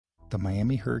The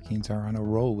Miami Hurricanes are on a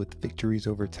roll with victories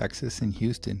over Texas and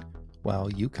Houston, while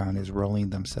UConn is rolling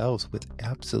themselves with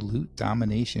absolute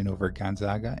domination over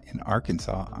Gonzaga and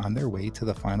Arkansas on their way to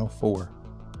the Final Four.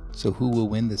 So who will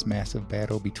win this massive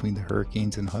battle between the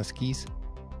Hurricanes and Huskies?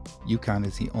 UConn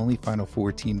is the only Final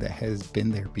Four team that has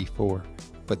been there before,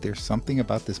 but there's something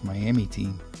about this Miami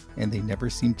team, and they never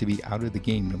seem to be out of the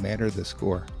game no matter the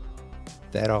score.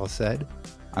 That all said,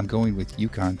 I'm going with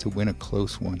UConn to win a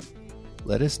close one.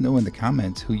 Let us know in the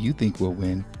comments who you think will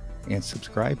win, and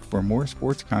subscribe for more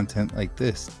sports content like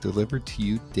this delivered to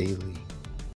you daily.